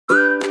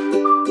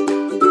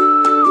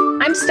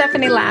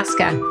Stephanie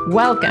Laska.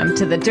 Welcome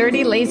to the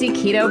Dirty Lazy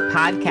Keto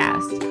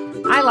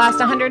podcast. I lost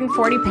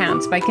 140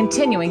 pounds by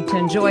continuing to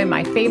enjoy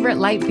my favorite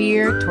light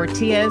beer,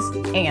 tortillas,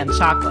 and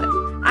chocolate.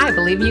 I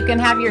believe you can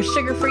have your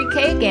sugar-free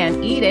cake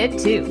and eat it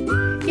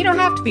too. You don't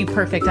have to be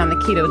perfect on the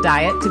keto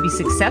diet to be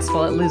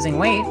successful at losing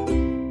weight.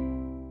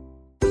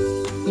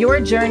 Your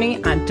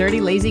journey on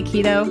Dirty Lazy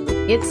Keto,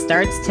 it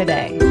starts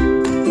today.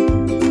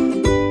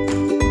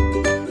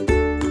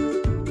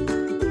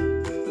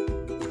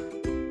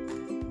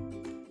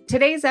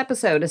 Today's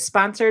episode is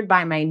sponsored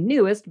by my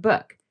newest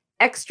book,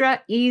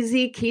 Extra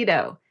Easy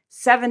Keto,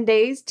 7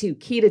 Days to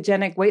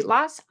Ketogenic Weight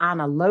Loss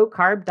on a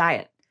Low-Carb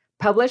Diet,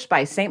 published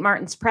by St.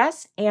 Martin's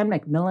Press and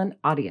Macmillan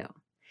Audio.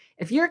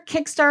 If you're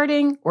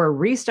kickstarting or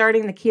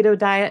restarting the keto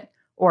diet,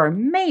 or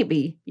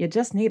maybe you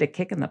just need a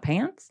kick in the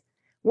pants,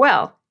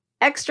 well,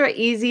 Extra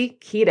Easy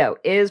Keto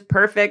is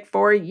perfect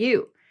for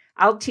you.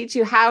 I'll teach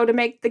you how to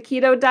make the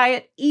keto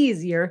diet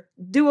easier,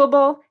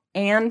 doable,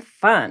 and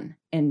fun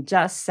in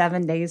just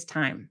 7 days'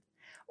 time.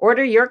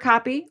 Order your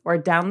copy or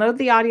download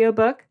the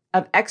audiobook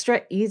of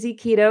Extra Easy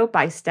Keto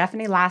by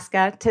Stephanie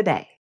Laska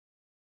today.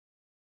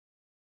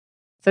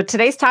 So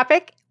today's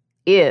topic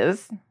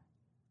is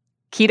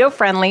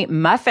keto-friendly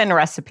muffin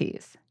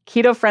recipes.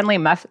 Keto-friendly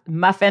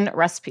muffin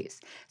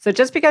recipes. So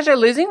just because you're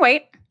losing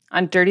weight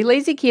on Dirty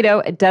Lazy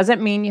Keto, it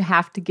doesn't mean you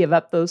have to give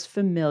up those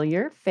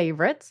familiar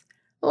favorites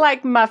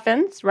like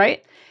muffins,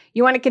 right?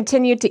 You want to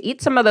continue to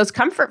eat some of those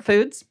comfort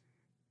foods.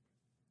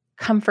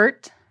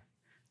 Comfort,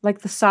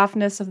 like the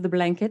softness of the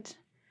blanket.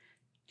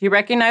 Do you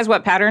recognize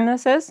what pattern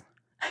this is?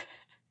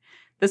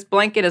 This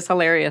blanket is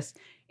hilarious.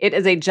 It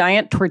is a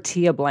giant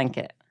tortilla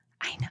blanket.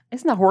 I know,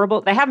 isn't that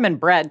horrible? They have them in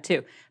bread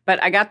too,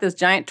 but I got this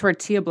giant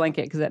tortilla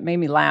blanket because it made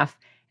me laugh,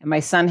 and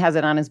my son has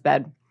it on his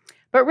bed.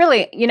 But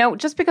really,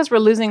 just because we're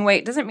losing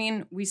weight doesn't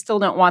mean we still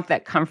don't want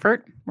that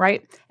comfort,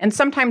 right? And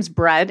sometimes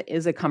bread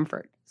is a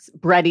comfort,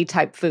 bready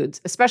type foods,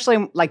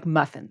 especially like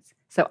muffins.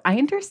 So I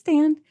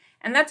understand,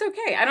 and that's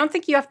okay. I don't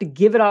think you have to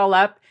give it all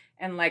up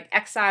and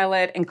exile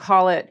it and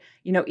call it,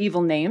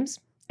 evil names.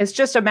 It's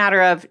just a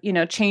matter of,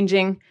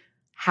 changing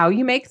how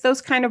you make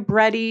those kind of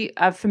bready,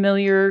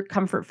 familiar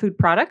comfort food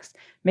products,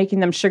 making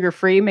them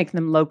sugar-free, making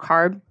them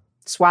low-carb,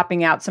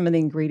 swapping out some of the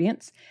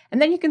ingredients,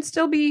 and then you can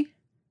still be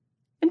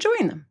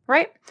enjoying them,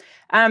 right?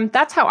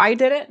 That's how I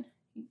did it.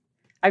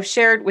 I've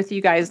shared with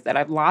you guys that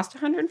I've lost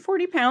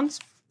 140 pounds,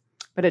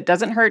 but it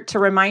doesn't hurt to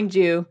remind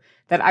you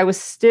that I was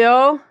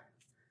still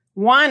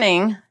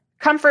wanting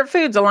comfort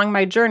foods along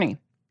my journey.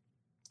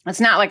 It's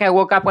not like I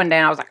woke up one day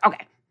and I was like,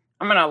 okay,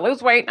 I'm going to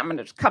lose weight. I'm going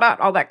to just cut out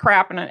all that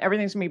crap and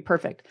everything's going to be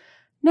perfect.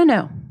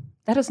 No,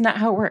 that is not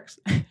how it works.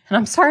 And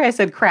I'm sorry I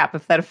said crap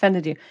if that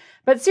offended you.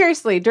 But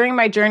seriously, during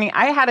my journey,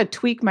 I had to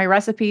tweak my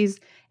recipes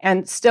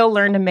and still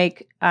learn to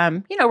make,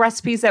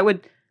 recipes that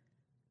would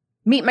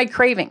meet my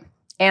craving.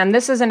 And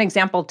this is an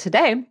example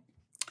today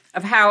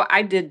of how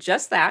I did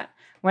just that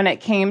when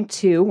it came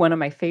to one of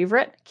my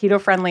favorite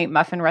keto-friendly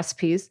muffin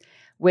recipes,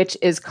 which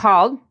is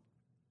called,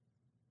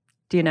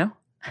 do you know?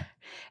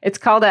 It's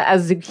called a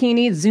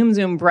zucchini zoom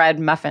zoom bread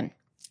muffin.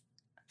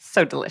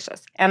 So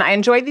delicious. And I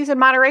enjoyed these in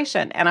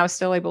moderation, and I was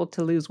still able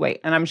to lose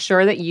weight. And I'm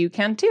sure that you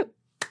can too.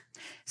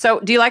 So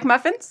do you like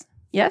muffins?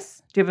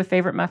 Yes? Do you have a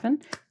favorite muffin?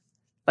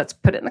 Let's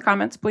put it in the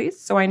comments, please,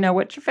 so I know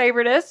what your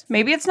favorite is.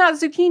 Maybe it's not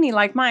zucchini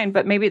like mine,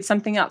 but maybe it's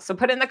something else. So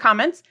put it in the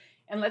comments,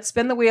 and let's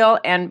spin the wheel,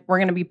 and we're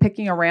going to be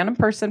picking a random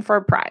person for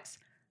a prize.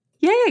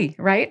 Yay,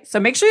 right? So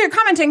make sure you're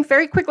commenting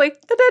very quickly.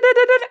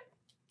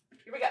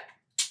 Here we go.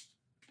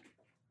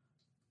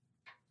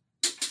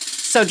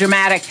 So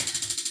dramatic.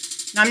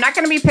 Now, I'm not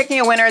going to be picking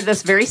a winner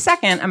this very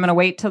second. I'm going to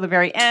wait till the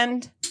very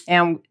end,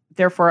 and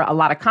therefore a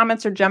lot of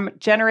comments are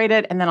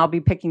generated, and then I'll be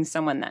picking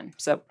someone then.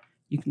 So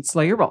you can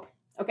slow your roll.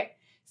 Okay,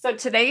 so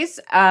today's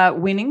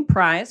winning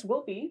prize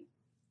will be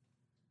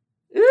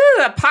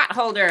a pot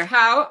holder.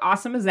 How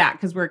awesome is that?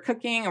 Because we're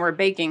cooking and we're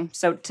baking.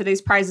 So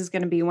today's prize is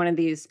going to be one of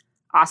these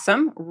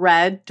awesome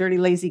red Dirty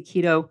Lazy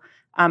Keto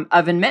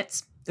oven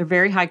mitts. They're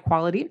very high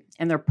quality,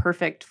 and they're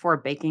perfect for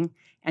baking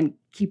and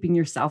keeping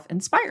yourself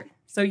inspired.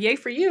 So yay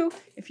for you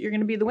if you're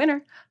going to be the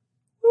winner.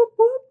 Whoop,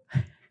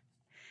 whoop.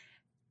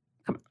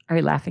 Come on, are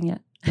you laughing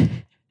yet?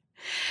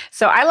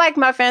 So I like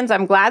muffins.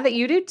 I'm glad that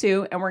you do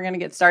too. And we're going to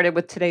get started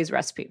with today's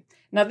recipe.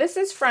 Now this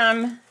is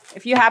from,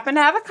 if you happen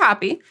to have a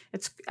copy,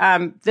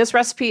 this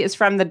recipe is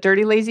from the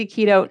Dirty Lazy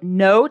Keto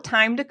No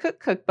Time to Cook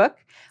cookbook,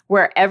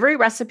 where every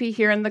recipe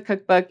here in the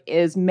cookbook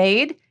is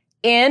made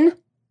in,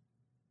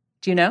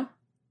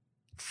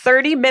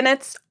 30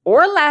 minutes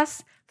or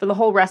less for the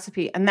whole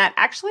recipe. And that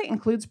actually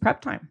includes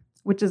prep time,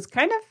 which is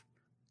kind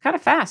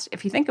of fast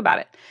if you think about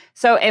it.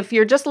 So if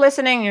you're just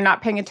listening, you're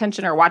not paying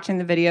attention or watching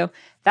the video,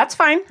 that's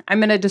fine. I'm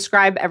going to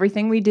describe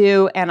everything we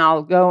do, and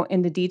I'll go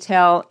into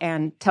detail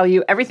and tell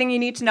you everything you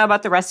need to know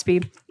about the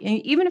recipe,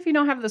 even if you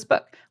don't have this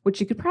book, which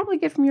you could probably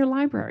get from your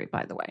library,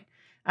 by the way.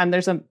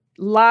 There's a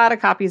lot of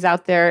copies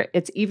out there.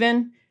 It's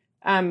even,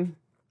 in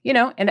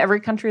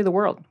every country of the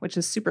world, which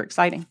is super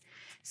exciting.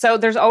 So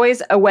there's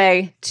always a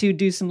way to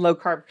do some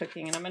low-carb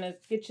cooking, and I'm going to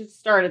get you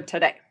started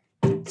today.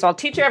 So I'll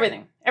teach you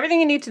everything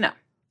you need to know.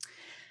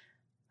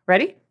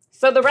 Ready?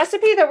 So the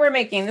recipe that we're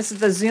making, this is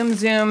the Zoom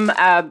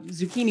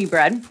zucchini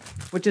bread,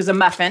 which is a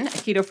muffin, a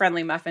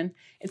keto-friendly muffin.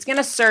 It's going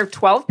to serve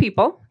 12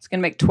 people. It's going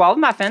to make 12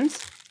 muffins,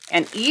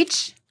 and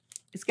each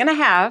is going to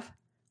have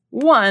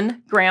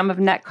 1 gram of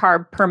net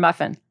carb per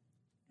muffin.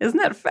 Isn't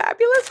that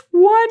fabulous?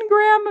 1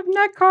 gram of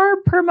net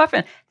carb per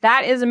muffin.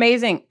 That is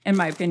amazing, in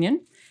my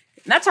opinion.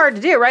 And that's hard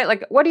to do, right?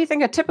 Like, what do you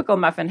think a typical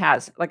muffin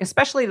has? Like,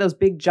 especially those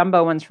big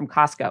jumbo ones from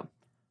Costco.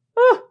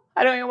 Oh,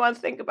 I don't even want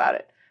to think about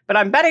it. But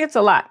I'm betting it's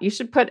a lot. You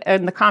should put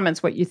in the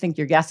comments what you think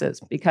your guess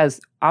is,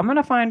 because I'm going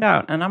to find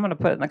out, and I'm going to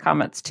put it in the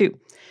comments too.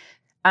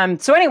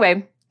 So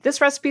anyway, this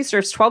recipe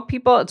serves 12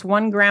 people. It's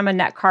 1 gram of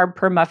net carb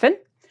per muffin.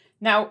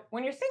 Now,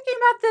 when you're thinking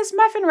about this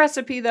muffin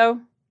recipe, though,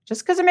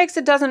 just because it makes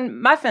a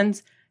dozen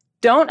muffins,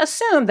 don't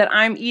assume that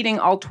I'm eating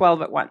all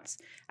 12 at once.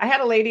 I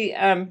had a lady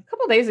a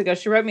couple days ago,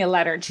 she wrote me a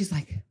letter, and she's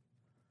like,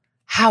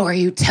 how are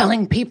you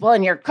telling people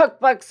in your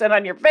cookbooks and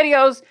on your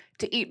videos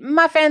to eat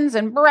muffins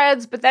and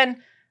breads, but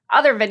then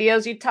other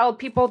videos, you tell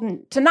people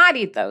to not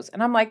eat those?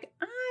 And I'm like,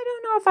 I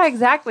don't know if I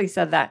exactly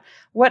said that.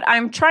 What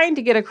I'm trying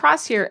to get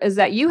across here is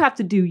that you have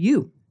to do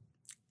you.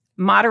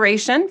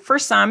 Moderation for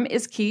some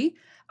is key.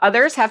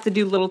 Others have to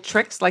do little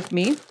tricks like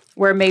me,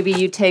 where maybe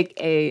you take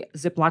a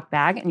Ziploc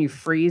bag and you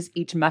freeze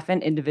each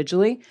muffin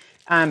individually.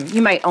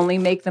 You might only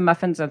make the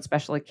muffins on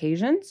special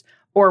occasions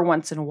or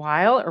once in a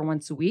while or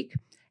once a week.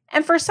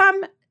 And for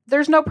some,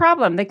 there's no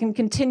problem. They can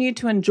continue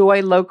to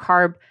enjoy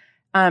low-carb,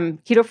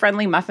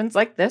 keto-friendly muffins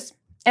like this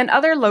and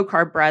other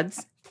low-carb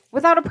breads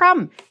without a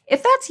problem.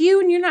 If that's you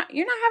and you're not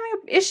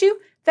having an issue,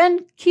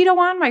 then keto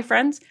on, my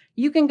friends.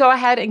 You can go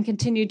ahead and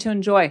continue to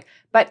enjoy.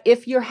 But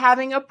if you're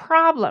having a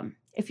problem,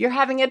 if you're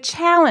having a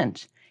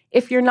challenge,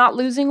 if you're not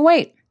losing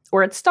weight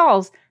or it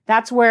stalls,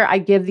 that's where I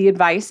give the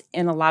advice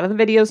in a lot of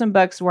the videos and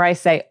books where I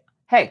say,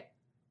 hey,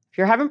 if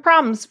you're having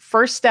problems,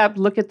 first step,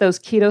 look at those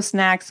keto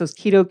snacks, those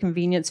keto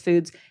convenience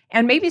foods,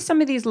 and maybe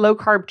some of these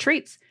low-carb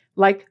treats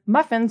like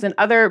muffins and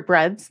other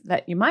breads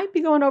that you might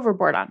be going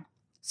overboard on.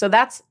 So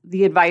that's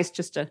the advice,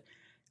 just to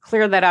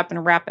clear that up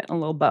and wrap it in a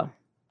little bow.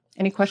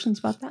 Any questions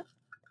about that?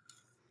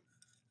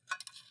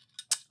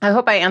 I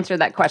hope I answered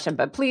that question,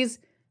 but please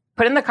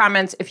put in the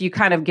comments if you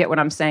kind of get what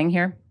I'm saying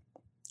here.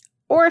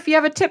 Or if you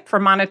have a tip for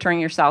monitoring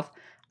yourself,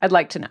 I'd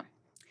like to know.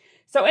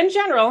 So in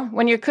general,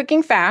 when you're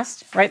cooking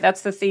fast, right,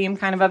 that's the theme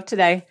kind of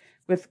today,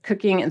 with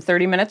cooking in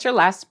 30 minutes or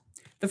less,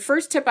 the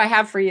first tip I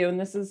have for you, and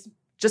this is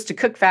just to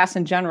cook fast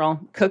in general,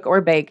 cook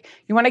or bake,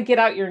 you want to get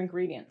out your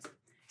ingredients.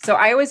 So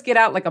I always get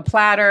out like a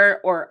platter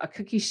or a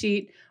cookie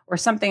sheet or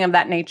something of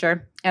that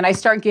nature, and I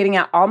start getting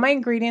out all my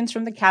ingredients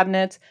from the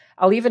cabinet.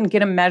 I'll even get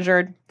them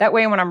measured. That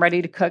way when I'm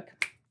ready to cook,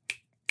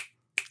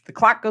 the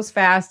clock goes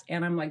fast,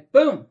 and I'm like,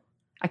 boom,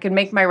 I can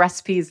make my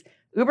recipes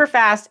uber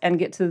fast and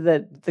get to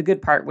the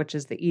good part, which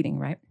is the eating,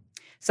 right?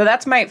 So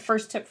that's my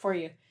first tip for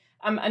you.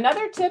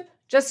 Another tip,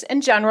 just in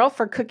general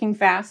for cooking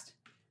fast,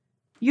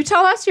 you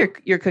tell us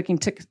your cooking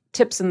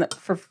tips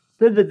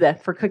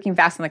for cooking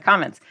fast in the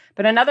comments.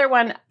 But another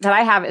one that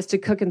I have is to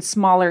cook in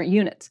smaller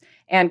units.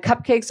 And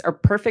cupcakes are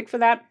perfect for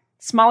that.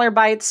 Smaller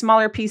bites,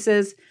 smaller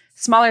pieces,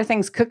 smaller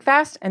things cook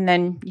fast, and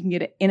then you can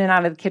get it in and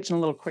out of the kitchen a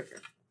little quicker.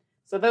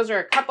 So those are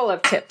a couple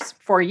of tips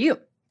for you.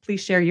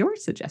 Please share your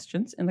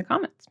suggestions in the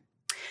comments.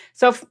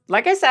 So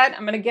like I said,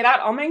 I'm going to get out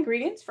all my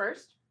ingredients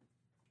first.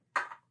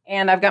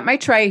 And I've got my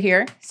tray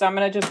here. So I'm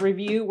going to just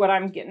review what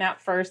I'm getting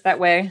out first. That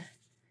way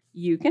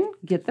you can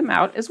get them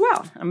out as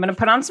well. I'm going to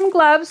put on some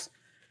gloves.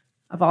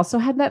 I've also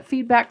had that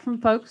feedback from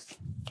folks.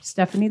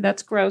 Stephanie,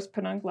 that's gross.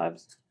 Put on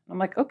gloves. I'm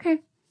like,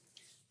 okay,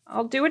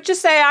 I'll do what you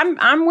say.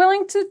 I'm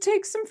willing to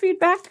take some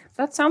feedback.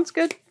 That sounds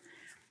good.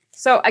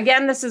 So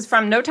again, this is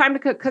from No Time to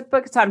Cook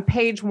Cookbook. It's on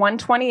page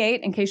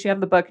 128 in case you have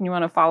the book and you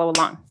want to follow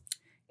along.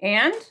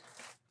 And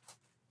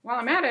while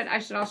I'm at it, I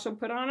should also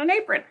put on an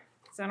apron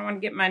because I don't want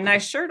to get my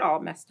nice shirt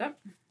all messed up.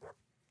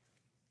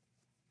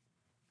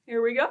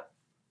 Here we go.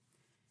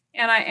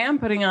 And I am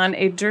putting on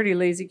a Dirty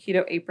Lazy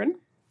Keto apron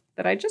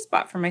that I just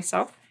bought for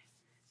myself.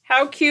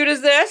 How cute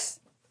is this?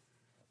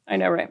 I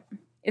know, right?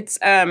 It's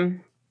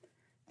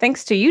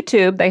thanks to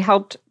YouTube, they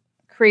helped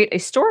create a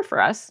store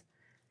for us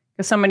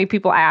because so many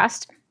people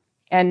asked,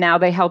 and now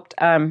they helped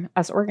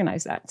us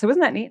organize that. So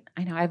isn't that neat?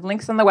 I know I have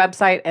links on the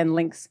website and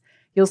links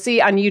you'll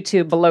see on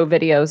YouTube below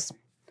videos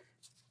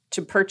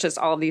to purchase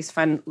all these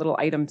fun little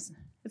items.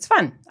 It's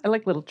fun. I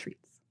like little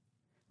treats,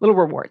 little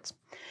rewards.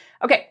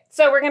 Okay,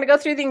 so we're going to go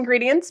through the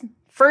ingredients.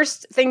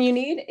 First thing you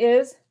need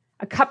is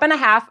a 1.5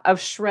 cups of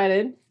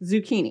shredded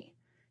zucchini.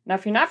 Now,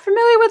 if you're not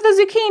familiar with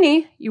the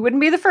zucchini, you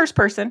wouldn't be the first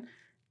person.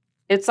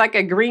 It's like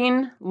a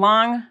green,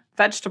 long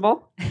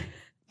vegetable.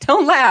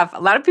 Don't laugh. A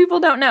lot of people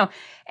don't know.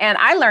 And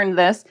I learned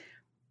this.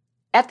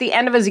 At the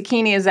end of a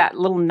zucchini is that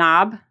little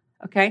knob.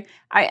 Okay.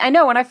 I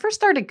know when I first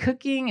started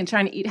cooking and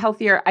trying to eat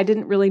healthier, I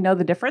didn't really know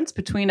the difference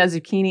between a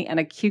zucchini and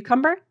a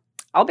cucumber.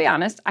 I'll be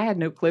honest. I had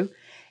no clue.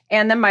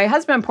 And then my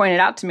husband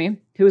pointed out to me,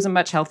 who was a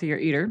much healthier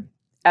eater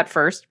at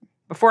first,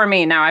 before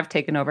me. Now I've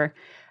taken over.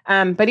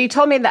 But he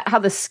told me that how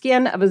the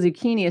skin of a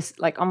zucchini is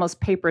like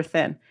almost paper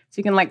thin. So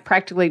you can like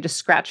practically just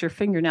scratch your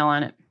fingernail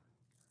on it.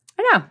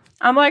 I know.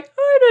 I'm like,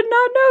 I did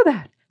not know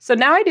that. So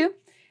now I do.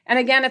 And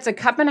again, it's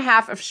 1.5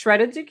 cups of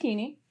shredded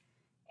zucchini.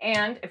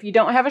 And if you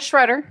don't have a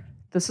shredder,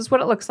 this is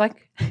what it looks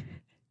like.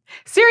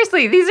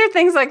 Seriously, these are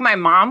things like my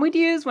mom would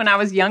use when I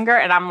was younger.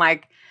 And I'm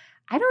like,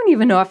 I don't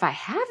even know if I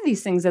have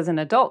these things as an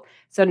adult.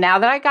 So now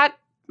that I got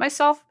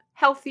myself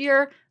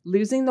healthier,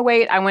 losing the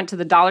weight, I went to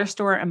the dollar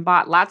store and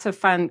bought lots of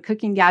fun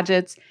cooking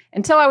gadgets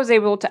until I was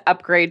able to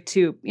upgrade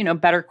to,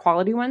 better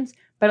quality ones.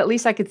 But at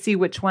least I could see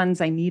which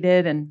ones I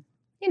needed and,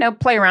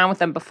 play around with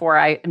them before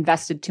I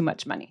invested too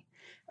much money.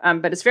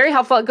 But it's very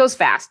helpful. It goes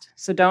fast.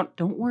 So don't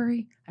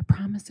worry. I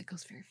promise it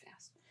goes very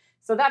fast.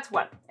 So that's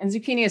one. And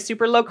zucchini is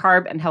super low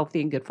carb and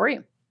healthy and good for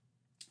you.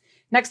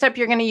 Next up,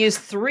 you're going to use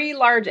 3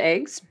 large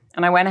eggs.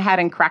 And I went ahead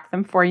and cracked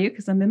them for you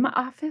because I'm in my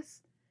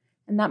office.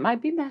 And that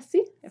might be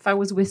messy if I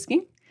was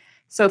whisking.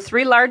 So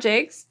 3 large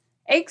eggs.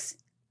 Eggs,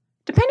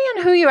 depending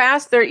on who you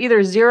ask, they're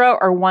either 0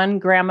 or 1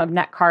 gram of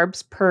net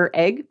carbs per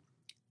egg.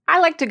 I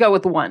like to go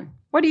with 1.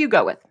 What do you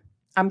go with?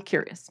 I'm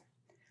curious.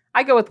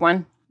 I go with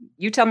 1.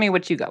 You tell me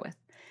what you go with.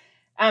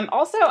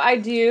 Also, I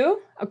do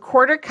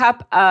 1/4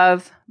 cup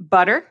of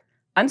butter,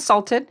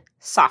 unsalted,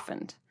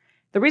 softened.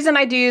 The reason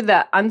I do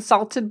the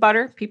unsalted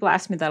butter, people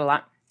ask me that a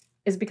lot,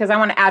 is because I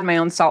want to add my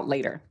own salt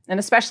later. And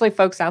especially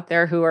folks out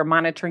there who are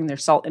monitoring their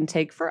salt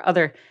intake for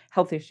other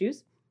health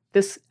issues.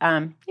 This,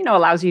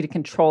 allows you to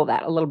control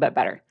that a little bit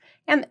better.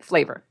 And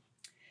flavor.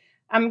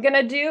 I'm going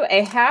to do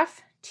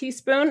 1/2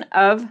 teaspoon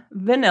of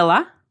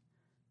vanilla.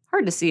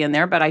 Hard to see in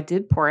there, but I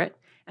did pour it.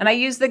 And I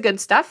use the good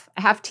stuff,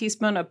 1/2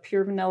 teaspoon of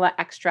pure vanilla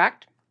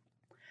extract.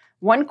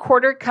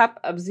 1/4 cup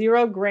of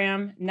 0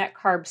 gram net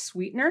carb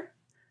sweetener.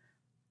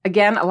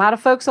 Again, a lot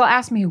of folks will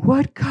ask me,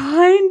 what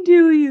kind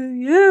do you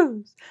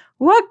use?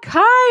 What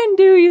kind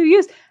do you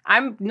use?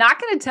 I'm not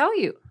going to tell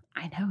you.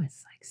 I know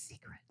it's like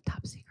secret,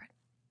 top secret.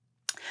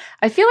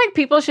 I feel like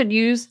people should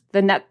use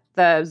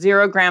the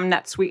 0 gram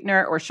net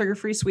sweetener or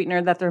sugar-free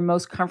sweetener that they're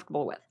most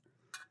comfortable with.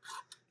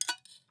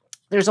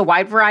 There's a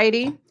wide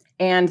variety,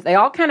 and they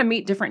all kind of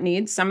meet different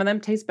needs. Some of them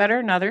taste better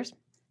than others.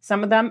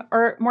 Some of them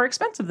are more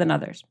expensive than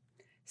others.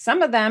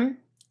 Some of them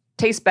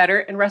taste better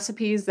in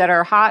recipes that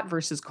are hot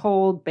versus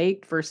cold,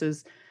 baked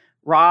versus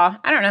raw.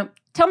 I don't know.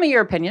 Tell me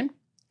your opinion.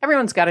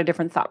 Everyone's got a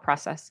different thought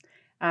process,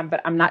 but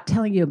I'm not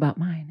telling you about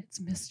mine. It's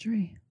a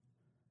mystery.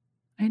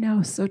 I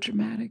know, so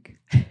dramatic.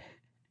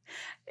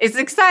 It's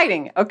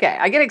exciting. Okay,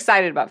 I get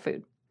excited about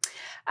food.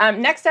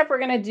 Next up, we're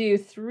going to do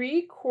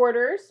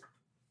 3/4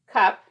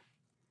 cup,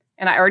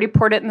 and I already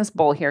poured it in this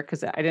bowl here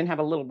because I didn't have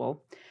a little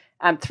bowl.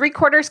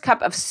 3/4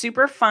 cup of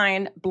super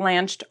fine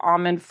blanched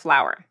almond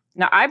flour.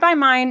 Now, I buy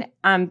mine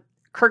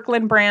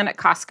Kirkland brand at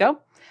Costco,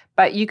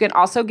 but you can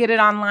also get it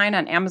online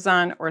on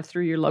Amazon or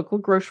through your local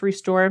grocery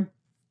store.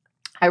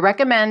 I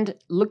recommend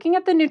looking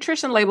at the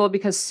nutrition label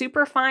because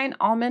super fine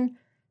almond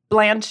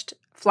blanched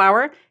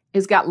flour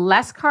has got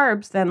less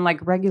carbs than like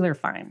regular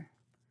fine.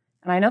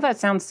 And I know that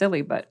sounds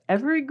silly, but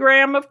every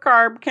gram of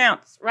carb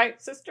counts, right,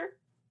 sister?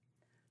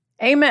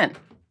 Amen.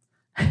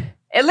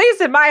 At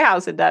least in my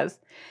house it does.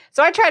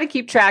 So I try to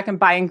keep track and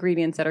buy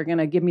ingredients that are going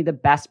to give me the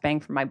best bang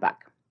for my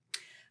buck.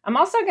 I'm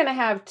also going to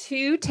have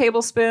 2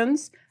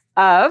 tablespoons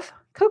of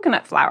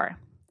coconut flour.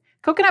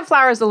 Coconut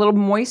flour is a little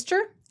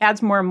moisture,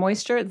 adds more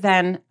moisture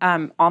than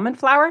almond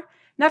flour.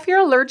 Now, if you're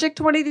allergic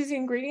to one of these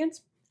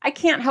ingredients, I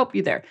can't help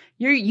you there.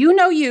 You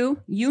know your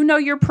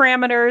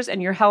parameters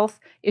and your health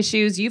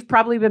issues. You've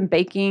probably been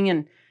baking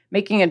and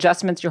making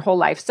adjustments your whole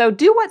life. So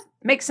do what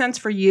makes sense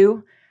for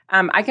you.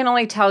 I can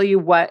only tell you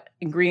what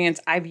ingredients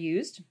I've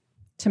used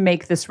to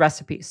make this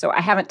recipe. So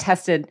I haven't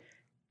tested,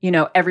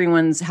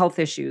 everyone's health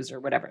issues or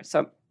whatever.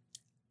 So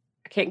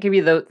I can't give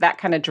you that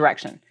kind of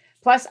direction.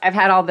 Plus, I've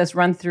had all this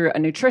run through a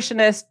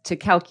nutritionist to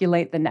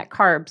calculate the net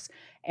carbs.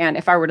 And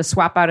if I were to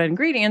swap out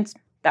ingredients,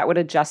 that would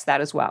adjust that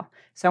as well.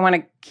 So I want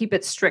to keep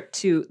it strict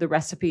to the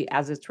recipe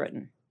as it's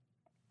written.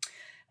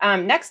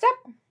 Next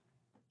up,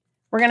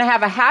 we're going to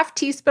have 1/2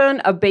 teaspoon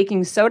of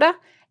baking soda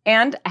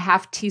and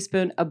 1/2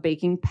 teaspoon of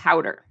baking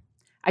powder.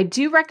 I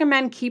do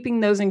recommend keeping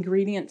those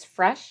ingredients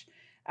fresh.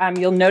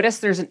 You'll notice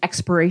there's an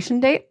expiration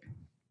date.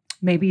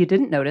 Maybe you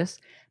didn't notice,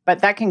 but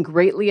that can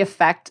greatly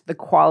affect the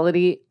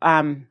quality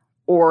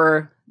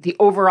or the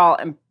overall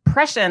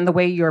impression, the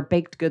way your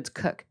baked goods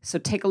cook. So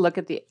take a look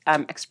at the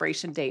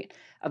expiration date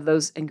of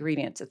those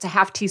ingredients. It's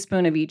 1/2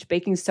 teaspoon of each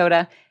baking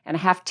soda and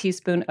 1/2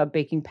 teaspoon of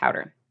baking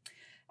powder.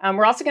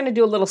 We're also going to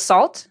do a little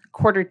salt,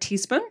 1/4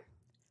 teaspoon.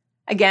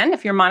 Again,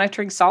 if you're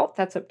monitoring salt,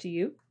 that's up to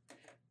you.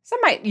 Some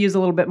might use a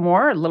little bit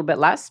more, a little bit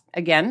less.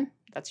 Again,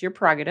 that's your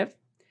prerogative.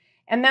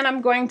 And then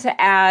I'm going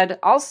to add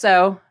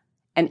also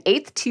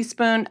 1/8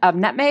 teaspoon of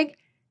nutmeg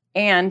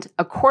and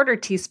 1/4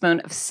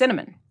 teaspoon of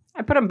cinnamon.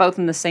 I put them both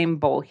in the same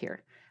bowl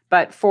here.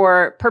 But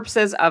for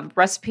purposes of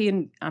recipe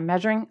and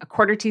measuring,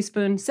 1/4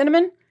 teaspoon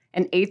cinnamon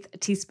and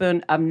 1/8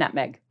 teaspoon of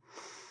nutmeg.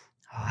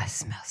 Oh, it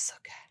smells so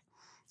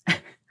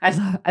good.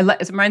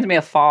 It reminds me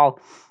of fall.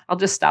 I'll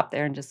just stop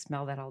there and just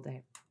smell that all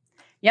day.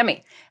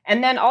 Yummy.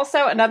 And then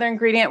also another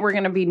ingredient we're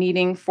going to be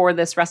needing for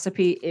this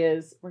recipe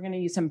is we're going to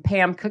use some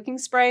Pam cooking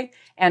spray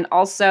and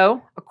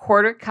also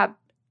 1/4 cup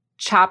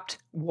chopped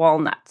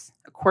walnuts,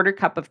 a 1/4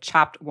 cup of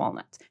chopped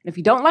walnuts. And if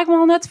you don't like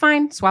walnuts,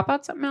 fine, swap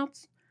out something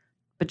else.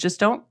 But just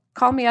don't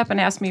call me up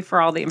and ask me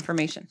for all the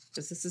information,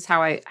 because this is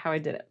how I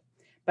did it.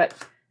 But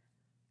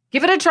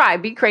give it a try.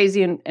 Be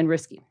crazy and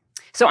risky.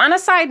 So on a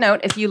side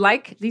note, if you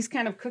like these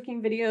kind of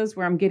cooking videos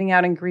where I'm getting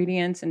out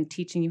ingredients and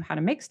teaching you how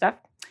to make stuff,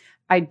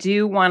 I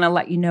do want to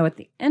let you know at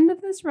the end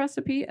of this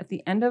recipe, at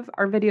the end of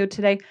our video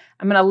today,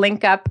 I'm going to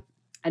link up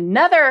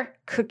another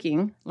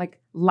cooking, like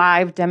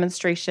live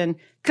demonstration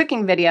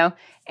cooking video.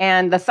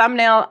 And the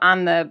thumbnail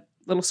on the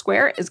little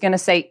square is going to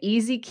say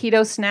Easy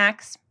Keto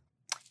Snacks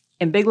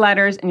in big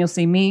letters, and you'll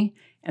see me.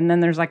 And then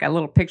there's like a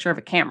little picture of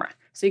a camera.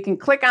 So you can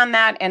click on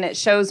that and it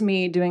shows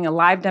me doing a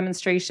live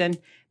demonstration,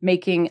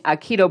 making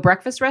keto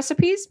breakfast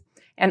recipes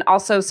and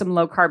also some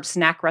low carb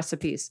snack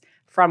recipes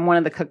from one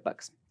of the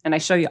cookbooks. And I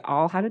show you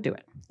all how to do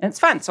it. And it's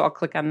fun. So I'll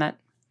click on that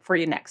for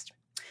you next.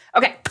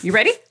 Okay, you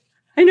ready?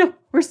 I know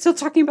we're still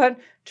talking about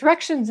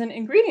directions and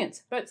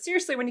ingredients, but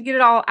seriously, when you get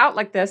it all out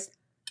like this,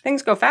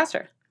 things go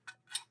faster.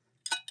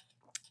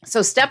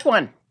 So step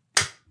 1,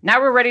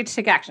 now we're ready to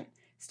take action.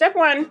 Step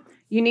 1,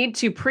 you need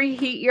to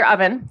preheat your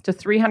oven to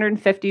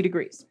 350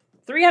 degrees.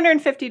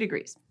 350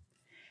 degrees.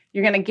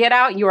 You're going to get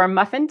out your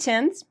muffin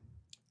tins,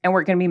 and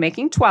we're going to be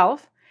making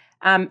 12.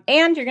 And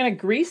you're going to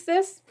grease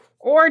this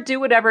or do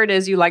whatever it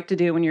is you like to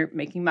do when you're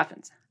making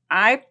muffins.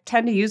 I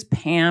tend to use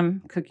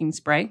Pam cooking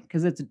spray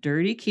because it's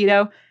dirty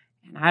keto,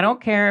 and I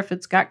don't care if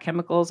it's got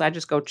chemicals. I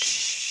just go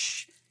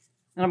shh,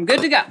 and I'm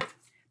good to go.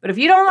 But if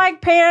you don't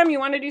like Pam, you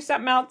want to do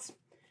something else,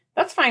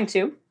 that's fine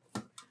too.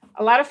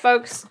 A lot of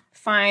folks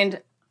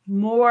find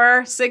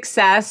more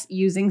success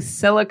using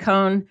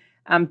silicone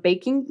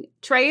baking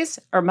trays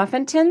or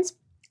muffin tins.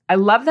 I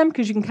love them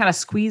because you can kind of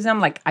squeeze them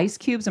like ice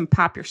cubes and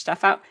pop your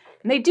stuff out.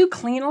 And they do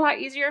clean a lot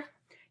easier.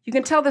 You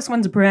can tell this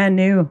one's brand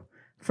new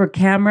for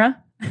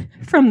camera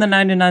from the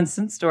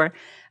 99-cent store.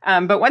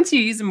 But once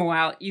you use them a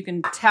while, you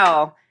can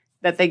tell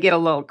that they get a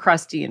little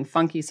crusty and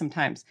funky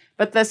sometimes.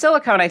 But the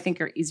silicone, I think,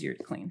 are easier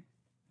to clean.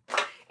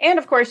 And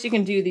of course, you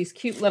can do these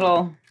cute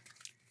little,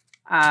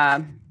 what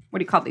do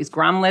you call these,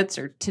 grommets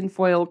or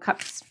tinfoil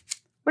cups,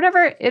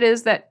 whatever it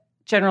is that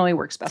generally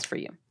works best for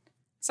you.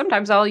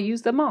 Sometimes I'll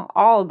use them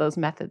all of those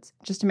methods,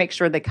 just to make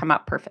sure they come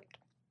out perfect.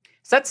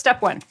 So that's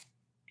step 1.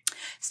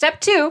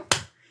 Step 2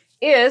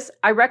 is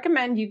I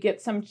recommend you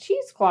get some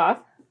cheesecloth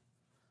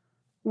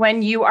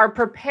when you are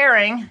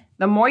preparing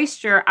the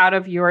moisture out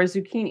of your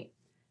zucchini.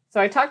 So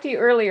I talked to you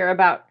earlier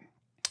about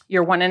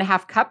your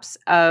 1.5 cups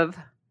of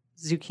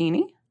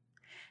zucchini.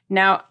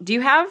 Now, do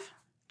you have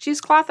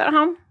cheesecloth at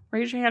home?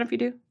 Raise your hand if you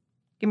do.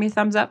 Give me a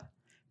thumbs up.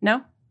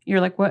 No?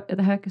 You're like, what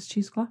the heck is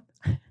cheesecloth?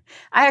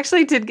 I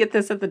actually did get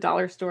this at the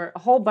dollar store, a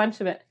whole bunch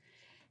of it.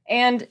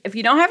 And if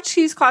you don't have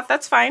cheesecloth,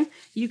 that's fine.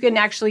 You can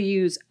actually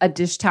use a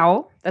dish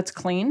towel that's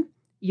clean.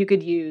 You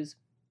could use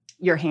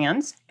your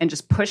hands and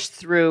just push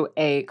through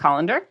a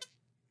colander.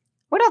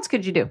 What else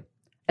could you do?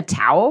 A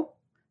towel.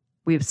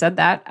 We've said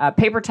that.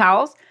 Paper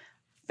towels.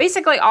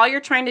 Basically, all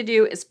you're trying to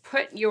do is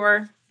put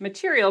your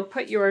material,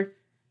 put your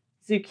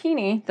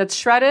zucchini that's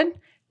shredded,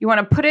 you want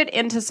to put it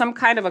into some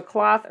kind of a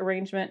cloth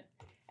arrangement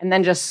and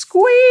then just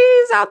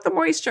squeeze out the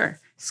moisture.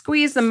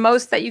 Squeeze the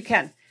most that you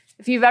can.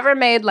 If you've ever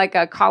made like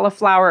a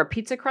cauliflower or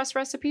pizza crust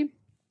recipe,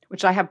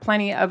 which I have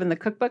plenty of in the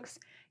cookbooks,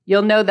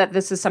 you'll know that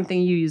this is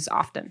something you use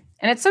often.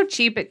 And it's so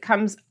cheap, it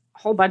comes a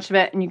whole bunch of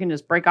it and you can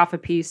just break off a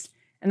piece.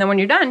 And then when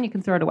you're done, you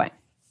can throw it away.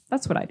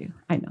 That's what I do.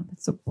 I know,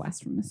 that's so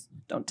blasphemous.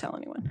 Don't tell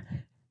anyone.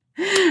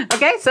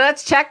 Okay, so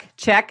that's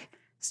check.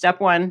 Step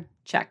 1,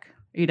 check.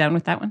 Are you done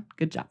with that one?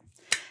 Good job.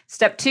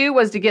 Step 2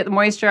 was to get the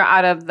moisture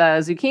out of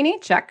the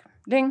zucchini. Check.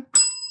 Ding.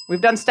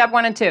 We've done step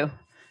 1 and 2.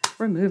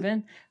 We're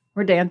moving.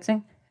 We're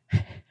dancing.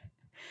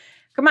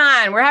 Come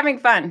on, we're having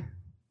fun.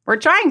 We're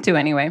trying to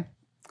anyway.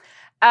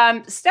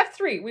 Step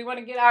 3, we want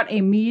to get out a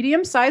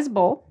medium-sized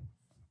bowl.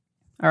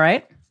 All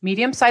right,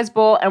 medium-sized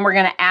bowl, and we're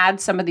going to add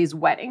some of these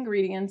wet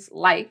ingredients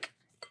like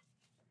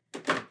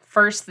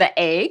first the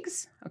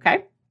eggs,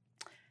 okay?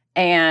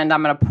 And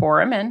I'm going to pour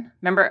them in.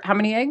 Remember how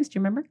many eggs? Do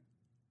you remember?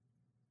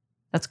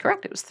 That's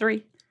correct. It was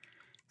 3.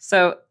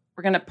 So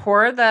we're going to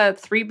pour the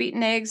 3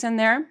 beaten eggs in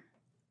there.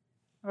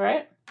 All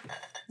right.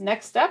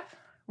 Next up,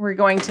 we're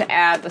going to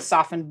add the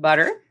softened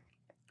butter.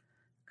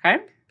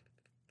 Okay.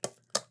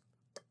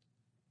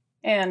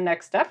 And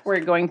next up, we're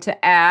going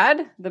to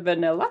add the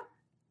vanilla.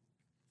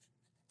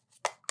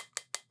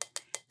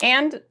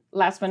 And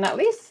last but not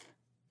least,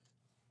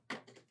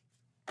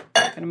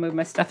 I'm going to move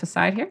my stuff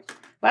aside here.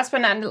 Last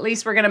but not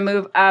least, we're going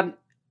to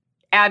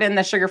add in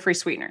the sugar-free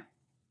sweetener.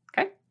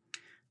 Okay.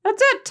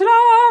 That's it.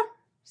 Ta-da!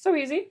 So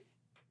easy.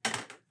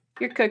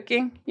 You're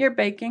cooking. You're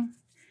baking.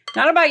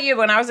 Not about you.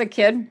 When I was a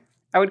kid,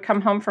 I would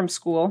come home from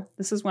school.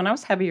 This is when I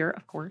was heavier,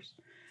 of course.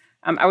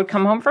 I would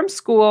come home from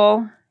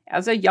school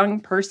as a young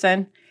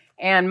person,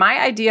 and my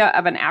idea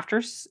of an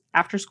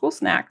after-school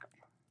snack,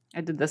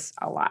 I did this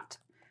a lot,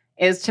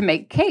 is to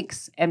make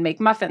cakes and make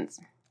muffins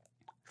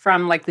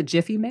from like the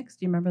Jiffy Mix.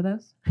 Do you remember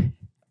those?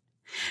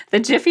 The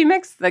Jiffy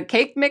Mix, the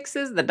cake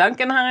mixes, the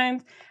Duncan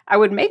Hines. I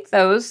would make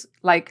those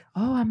like,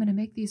 oh, I'm going to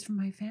make these for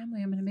my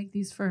family. I'm going to make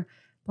these for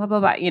blah, blah,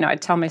 blah.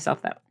 I'd tell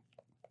myself that.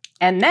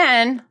 And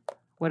then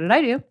what did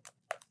I do?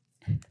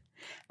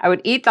 I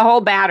would eat the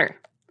whole batter.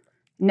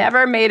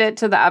 Never made it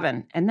to the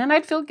oven. And then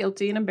I'd feel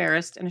guilty and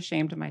embarrassed and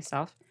ashamed of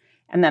myself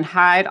and then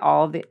hide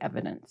all the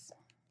evidence.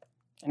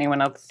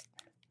 Anyone else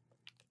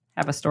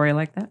have a story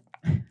like that?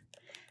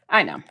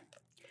 I know.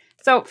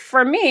 So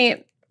for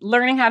me,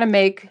 learning how to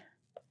make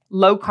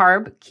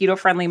low-carb,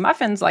 keto-friendly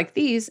muffins like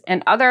these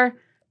and other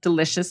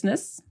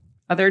deliciousness,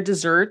 other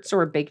desserts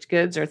or baked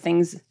goods or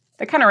things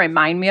that kind of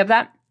remind me of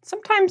that,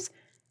 sometimes,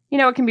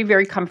 it can be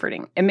very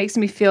comforting. It makes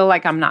me feel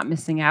like I'm not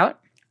missing out,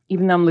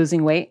 even though I'm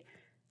losing weight.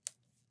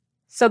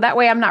 So that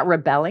way I'm not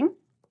rebelling.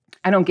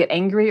 I don't get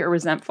angry or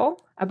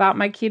resentful about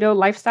my keto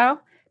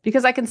lifestyle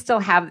because I can still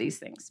have these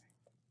things.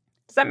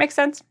 Does that make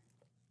sense?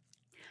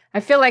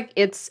 I feel like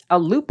it's a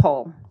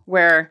loophole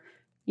where,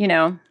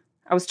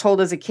 I was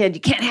told as a kid,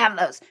 you can't have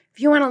those.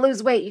 If you want to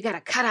lose weight, you got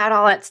to cut out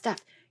all that stuff.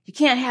 You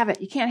can't have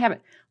it. You can't have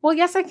it. Well,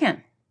 yes, I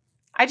can.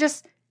 I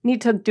just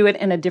need to do it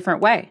in a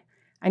different way.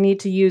 I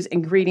need to use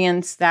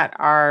ingredients that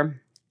are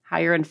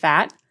higher in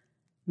fat,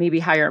 maybe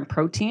higher in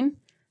protein,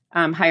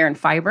 higher in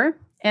fiber,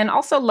 and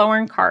also lower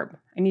in carb.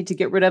 I need to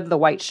get rid of the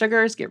white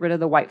sugars, get rid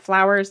of the white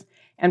flours,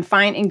 and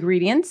find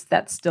ingredients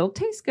that still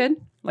taste good,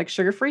 like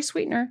sugar-free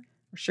sweetener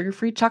or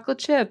sugar-free chocolate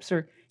chips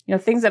or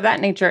things of that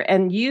nature,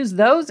 and use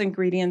those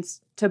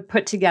ingredients to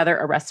put together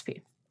a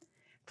recipe.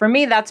 For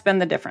me, that's been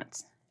the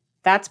difference.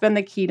 That's been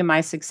the key to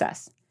my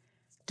success.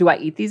 Do I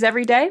eat these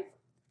every day?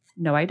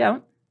 No, I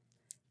don't.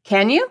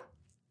 Can you?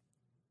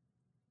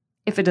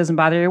 If it doesn't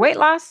bother your weight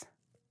loss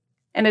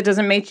and it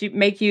doesn't make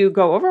you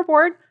go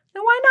overboard,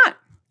 then why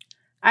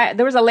not?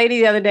 There was a lady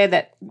the other day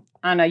that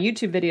on a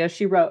YouTube video,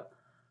 she wrote,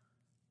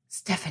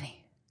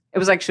 Stephanie, it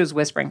was like she was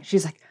whispering.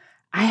 She's like,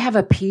 I have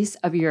a piece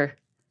of your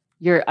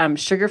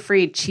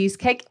sugar-free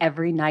cheesecake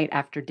every night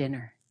after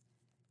dinner.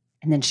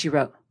 And then she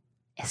wrote,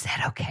 is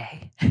that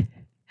okay?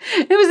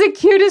 It was the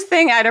cutest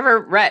thing I'd ever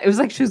read. It was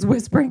like she was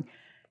whispering.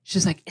 She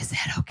was like, is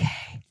that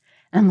okay?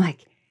 And I'm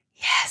like,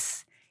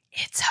 yes,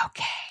 it's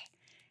okay.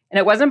 And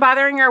it wasn't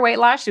bothering her weight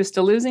loss. She was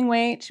still losing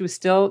weight. She was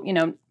still,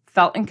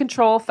 felt in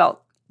control,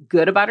 felt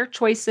good about her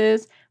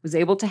choices, was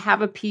able to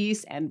have a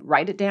piece and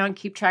write it down,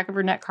 keep track of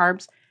her net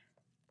carbs.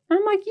 And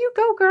I'm like, you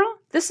go, girl.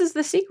 This is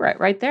the secret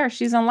right there.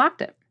 She's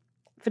unlocked it.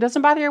 If it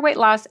doesn't bother your weight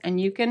loss and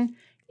you can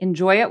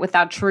enjoy it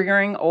without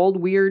triggering old,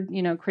 weird,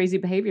 crazy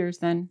behaviors,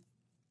 then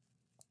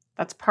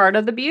that's part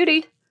of the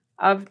beauty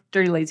of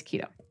Dirty Lazy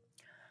Keto.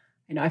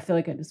 I feel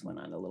like I just went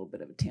on a little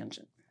bit of a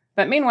tangent.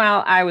 But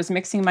meanwhile, I was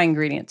mixing my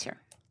ingredients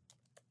here.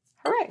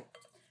 All right.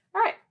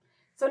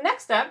 So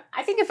next up,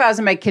 I think if I was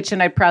in my kitchen,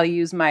 I'd probably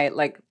use my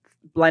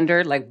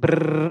blender,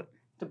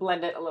 to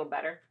blend it a little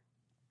better.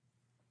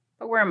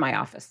 But we're in my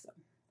office, so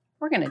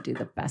we're going to do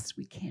the best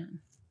we can.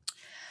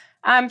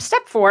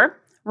 Step 4,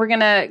 we're going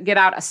to get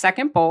out a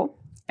second bowl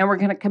and we're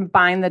going to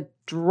combine the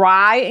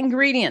dry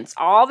ingredients,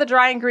 all the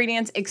dry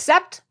ingredients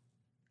except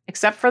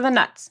for the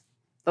nuts.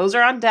 Those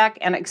are on deck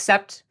and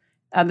except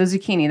the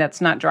zucchini.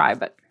 That's not dry,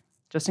 but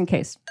just in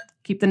case.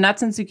 Keep the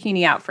nuts and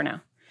zucchini out for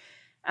now.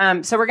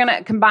 So we're going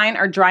to combine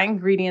our dry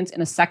ingredients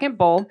in a second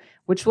bowl,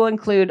 which will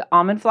include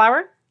almond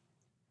flour,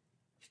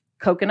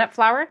 coconut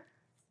flour,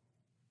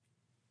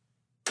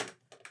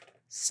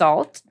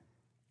 salt,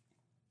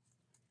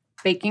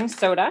 baking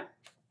soda,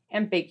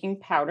 and baking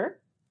powder.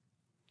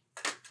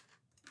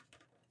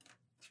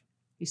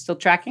 You still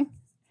tracking?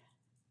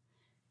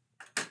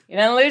 You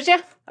didn't lose you?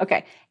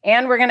 Okay.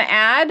 And we're going to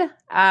add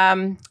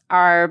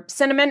our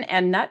cinnamon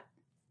and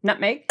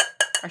nutmeg,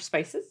 our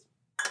spices.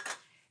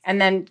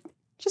 And then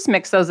just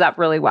mix those up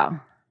really well.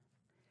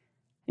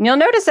 And you'll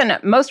notice in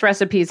most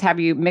recipes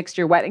have you mixed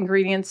your wet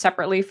ingredients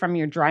separately from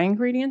your dry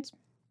ingredients.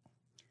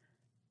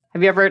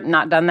 Have you ever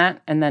not done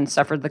that and then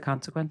suffered the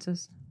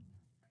consequences?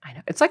 I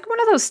know. It's like one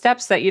of those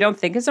steps that you don't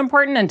think is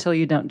important until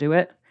you don't do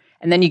it.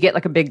 And then you get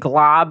like a big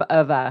glob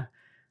of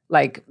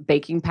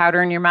baking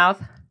powder in your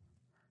mouth.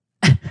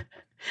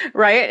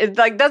 Right?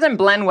 It doesn't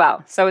blend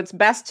well. So it's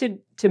best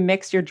to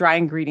mix your dry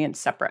ingredients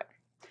separate.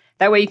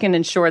 That way you can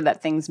ensure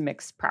that things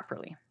mix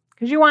properly.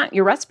 Because you want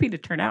your recipe to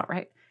turn out,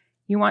 right?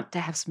 You want to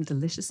have some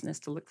deliciousness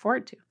to look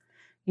forward to.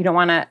 You don't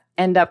want to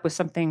end up with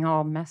something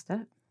all messed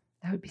up.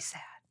 That would be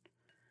sad.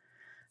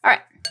 All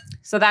right.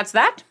 So that's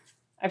that.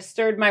 I've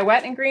stirred my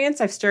wet ingredients.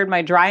 I've stirred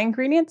my dry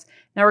ingredients.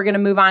 Now we're going to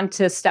move on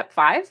to step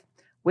 5,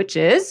 which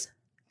is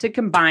to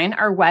combine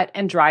our wet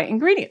and dry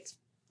ingredients.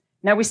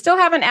 Now we still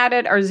haven't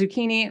added our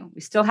zucchini.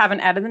 We still haven't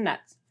added the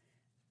nuts.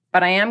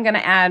 But I am going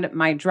to add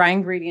my dry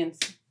ingredients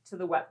to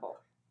the wet bowl.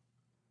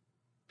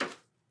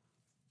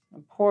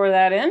 I'll pour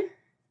that in.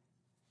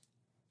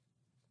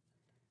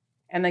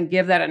 And then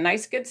give that a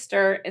nice good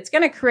stir. It's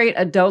going to create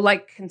a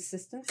dough-like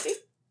consistency.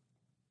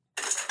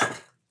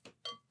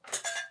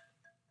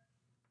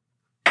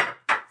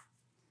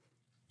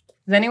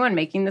 Is anyone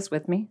making this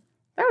with me?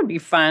 That would be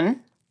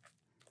fun.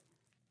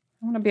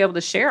 I want to be able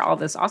to share all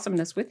this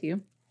awesomeness with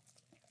you.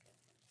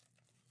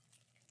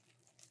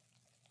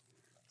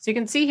 So you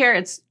can see here,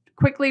 it's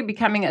quickly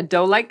becoming a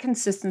dough-like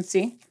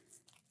consistency,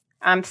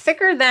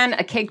 thicker than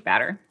a cake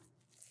batter,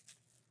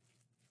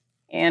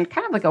 and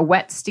kind of like a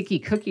wet, sticky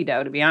cookie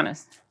dough, to be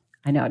honest.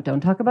 I know,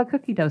 don't talk about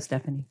cookie dough,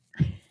 Stephanie.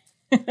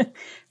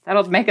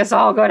 That'll make us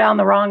all go down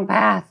the wrong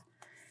path.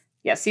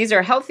 Yes, these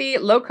are healthy,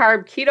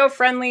 low-carb,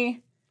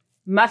 keto-friendly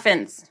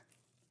muffins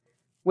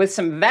with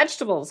some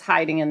vegetables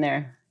hiding in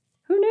there.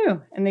 Who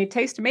knew? And they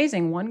taste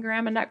amazing. 1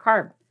 gram of net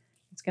carb.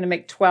 It's going to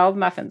make 12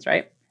 muffins,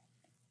 right?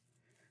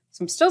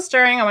 So I'm still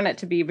stirring. I want it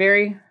to be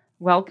very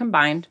well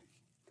combined.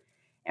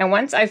 And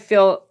once I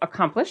feel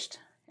accomplished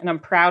and I'm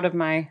proud of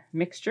my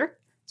mixture,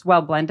 it's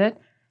well blended,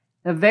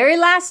 the very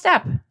last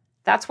step,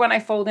 that's when I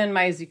fold in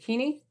my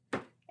zucchini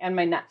and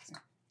my nuts.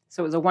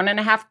 So it was a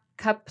 1.5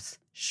 cups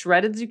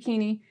shredded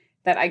zucchini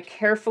that I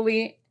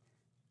carefully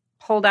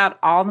pulled out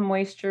all the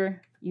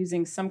moisture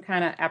using some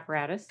kind of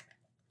apparatus.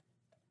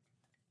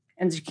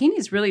 And zucchini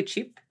is really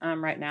cheap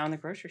right now in the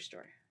grocery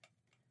store.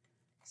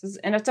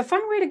 And it's a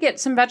fun way to get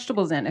some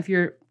vegetables in if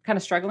you're kind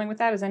of struggling with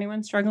that. Is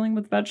anyone struggling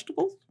with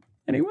vegetables?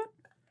 Anyone?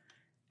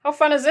 How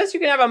fun is this? You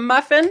can have a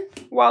muffin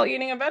while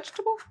eating a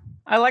vegetable.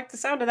 I like the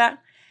sound of that.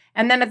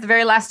 And then at the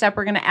very last step,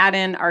 we're going to add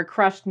in our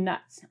crushed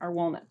nuts, our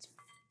walnuts.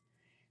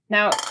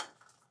 Now,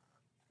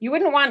 you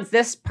wouldn't want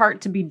this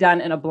part to be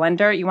done in a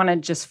blender. You want to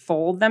just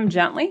fold them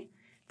gently.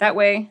 That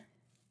way,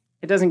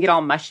 it doesn't get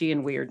all mushy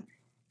and weird.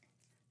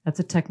 That's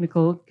a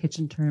technical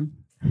kitchen term.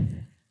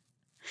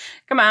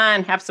 Come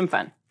on, have some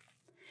fun.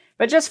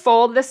 But just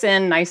fold this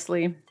in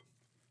nicely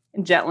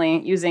and gently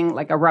using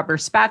like a rubber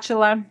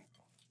spatula.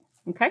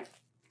 Okay?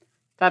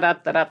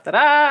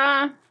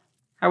 Da-da-da-da-da-da. How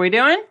are we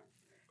doing?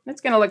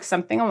 It's going to look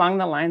something along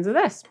the lines of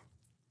this.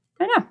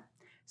 I know.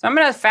 So I'm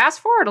going to fast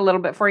forward a little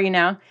bit for you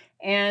now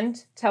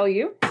and tell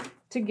you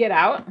to get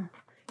out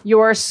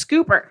your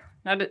scooper.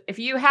 Now, if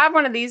you have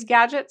one of these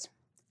gadgets,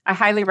 I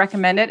highly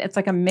recommend it. It's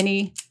like a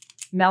mini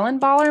melon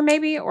baller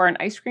maybe, or an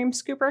ice cream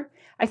scooper.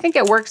 I think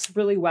it works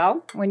really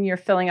well when you're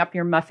filling up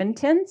your muffin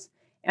tins.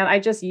 And I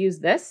just use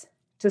this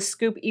to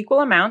scoop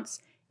equal amounts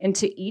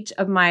into each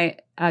of my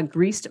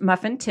greased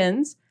muffin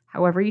tins,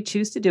 however you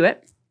choose to do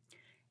it.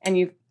 And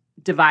you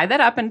divide that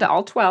up into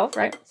all 12,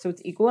 right? So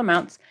it's equal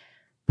amounts.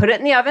 Put it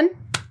in the oven.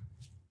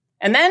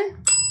 And then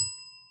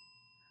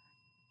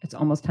it's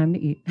almost time to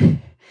eat.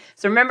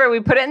 So remember,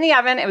 we put it in the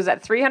oven. It was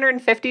at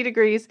 350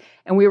 degrees,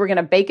 and we were going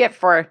to bake it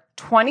for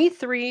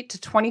 23 to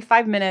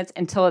 25 minutes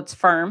until it's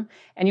firm.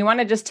 And you want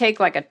to just take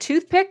like a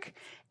toothpick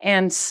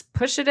and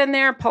push it in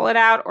there, pull it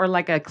out, or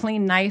like a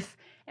clean knife,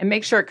 and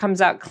make sure it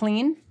comes out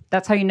clean.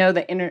 That's how you know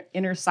the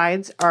inner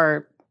sides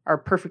are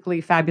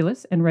perfectly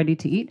fabulous and ready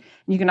to eat.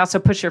 And you can also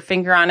push your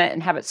finger on it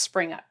and have it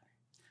spring up.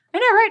 I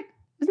know, right?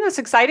 Isn't this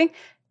exciting?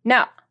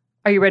 Now,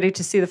 are you ready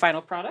to see the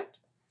final product?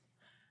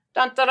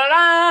 Dun, dun, dun,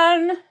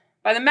 dun.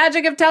 By the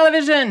magic of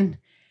television.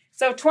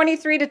 So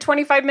 23 to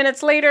 25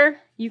 minutes later,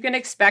 you can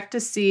expect to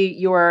see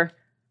your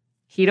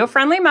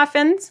keto-friendly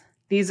muffins.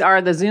 These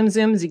are the Zoom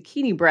Zoom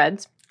zucchini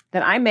breads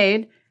that I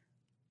made.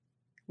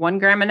 1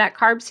 gram of net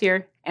carbs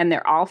here, and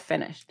they're all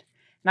finished.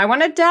 And I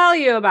want to tell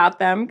you about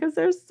them because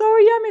they're so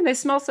yummy. They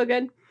smell so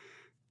good.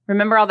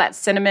 Remember all that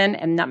cinnamon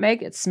and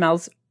nutmeg? It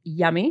smells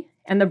yummy.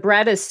 And the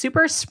bread is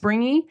super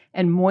springy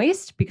and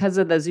moist because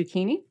of the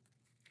zucchini.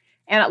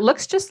 And it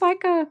looks just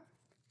like a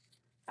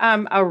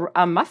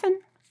muffin.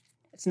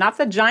 It's not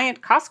the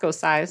giant Costco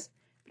size,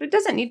 but it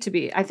doesn't need to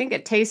be. I think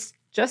it tastes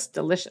just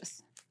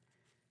delicious.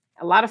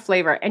 A lot of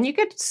flavor. And you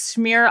could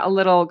smear a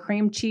little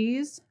cream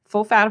cheese,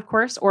 full fat, of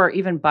course, or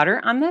even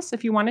butter on this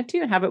if you wanted to,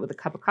 and have it with a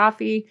cup of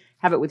coffee,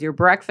 have it with your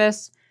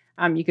breakfast.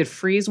 You could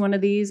freeze one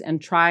of these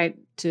and try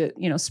to,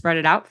 spread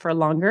it out for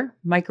longer,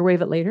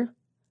 microwave it later.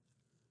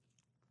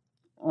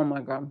 Oh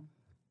my God.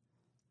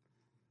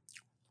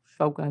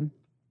 So good.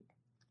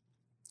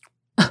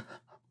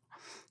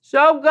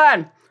 So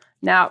good.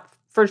 Now,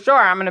 for sure,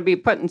 I'm going to be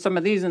putting some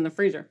of these in the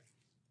freezer.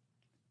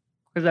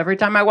 Because every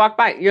time I walk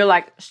by, you're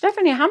like,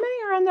 Stephanie, how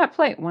many are on that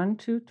plate? 1,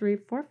 2, 3,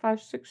 4,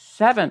 5, 6,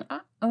 7.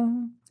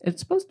 Uh-oh.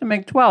 It's supposed to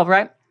make 12,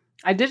 right?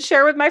 I did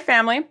share with my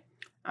family.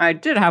 I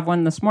did have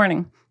one this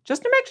morning,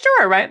 just to make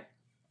sure, right?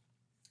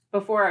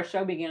 Before our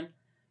show began.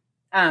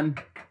 And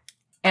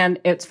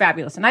it's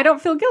fabulous. And I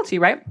don't feel guilty,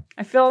 right?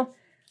 I feel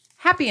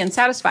happy and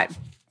satisfied.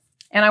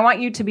 And I want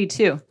you to be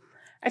too.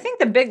 I think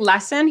the big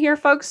lesson here,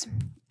 folks,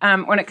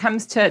 when it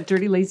comes to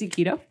Dirty Lazy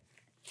Keto,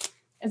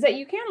 is that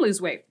you can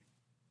lose weight.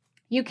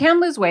 You can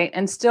lose weight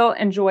and still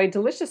enjoy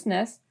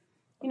deliciousness.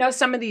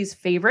 Some of these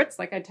favorites,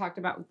 like I talked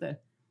about with the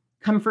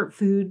comfort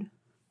food,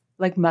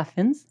 like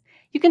muffins,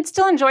 you can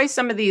still enjoy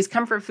some of these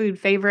comfort food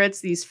favorites,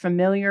 these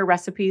familiar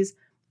recipes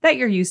that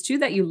you're used to,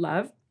 that you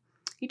love.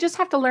 You just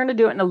have to learn to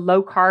do it in a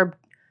low-carb,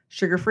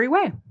 sugar-free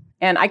way.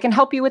 And I can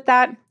help you with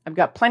that. I've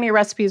got plenty of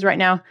recipes right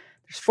now.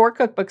 There's 4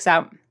 cookbooks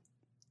out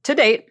to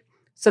date.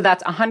 So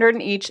that's 100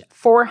 in each,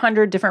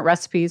 400 different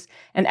recipes.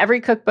 And every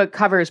cookbook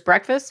covers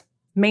breakfast,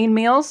 main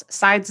meals,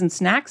 sides and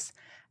snacks,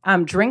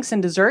 drinks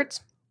and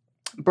desserts,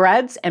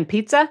 breads and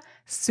pizza,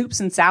 soups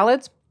and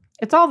salads.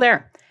 It's all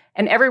there.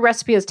 And every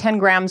recipe is 10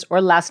 grams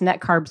or less net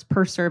carbs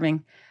per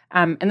serving.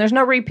 And there's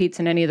no repeats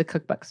in any of the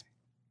cookbooks.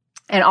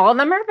 And all of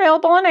them are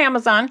available on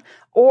Amazon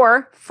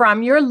or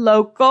from your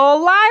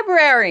local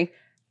library.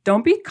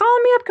 Don't be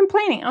calling me up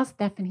complaining. Oh,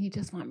 Stephanie, you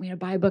just want me to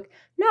buy a book.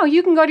 No,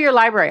 you can go to your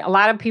library. A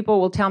lot of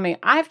people will tell me,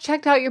 I've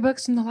checked out your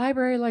books in the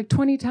library like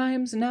 20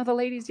 times, and now the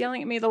lady's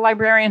yelling at me, the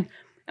librarian,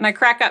 and I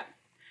crack up.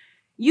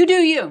 You do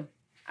you.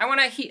 I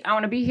want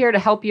to be here to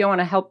help you. I want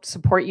to help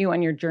support you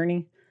on your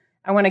journey.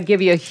 I want to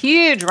give you a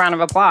huge round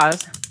of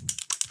applause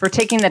for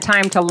taking the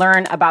time to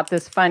learn about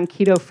this fun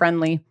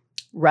keto-friendly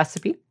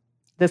recipe,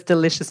 this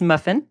delicious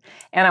muffin.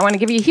 And I want to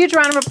give you a huge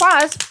round of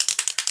applause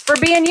for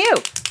being you,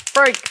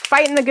 for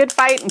fighting the good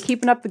fight and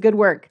keeping up the good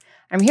work.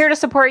 I'm here to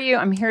support you.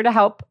 I'm here to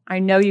help. I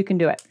know you can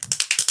do it.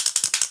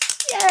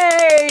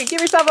 Yay!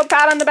 Give yourself a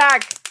pat on the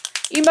back.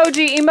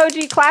 Emoji,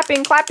 emoji,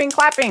 clapping, clapping,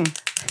 clapping.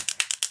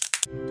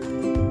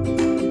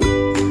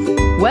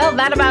 Well,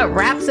 that about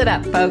wraps it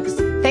up, folks.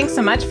 Thanks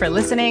so much for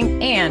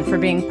listening and for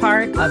being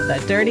part of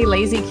the Dirty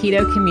Lazy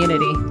Keto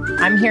community.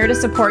 I'm here to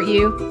support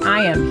you.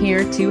 I am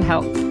here to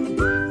help.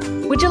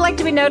 Would you like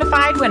to be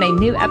notified when a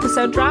new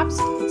episode drops?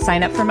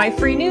 Sign up for my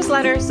free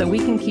newsletter so we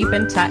can keep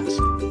in touch.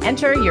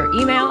 Enter your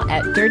email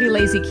at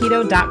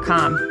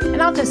dirtylazyketo.com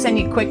and I'll just send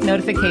you quick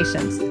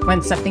notifications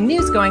when something new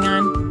is going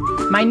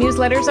on. My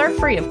newsletters are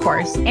free, of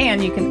course,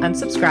 and you can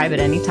unsubscribe at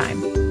any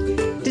time.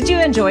 Did you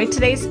enjoy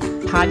today's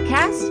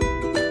podcast?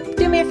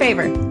 Do me a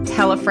favor,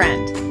 tell a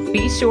friend.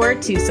 Be sure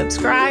to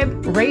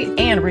subscribe, rate,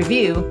 and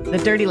review the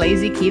Dirty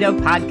Lazy Keto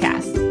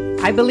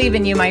podcast. I believe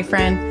in you, my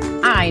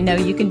friend. I know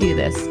you can do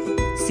this.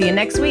 See you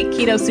next week,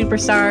 Keto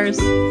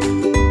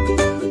Superstars.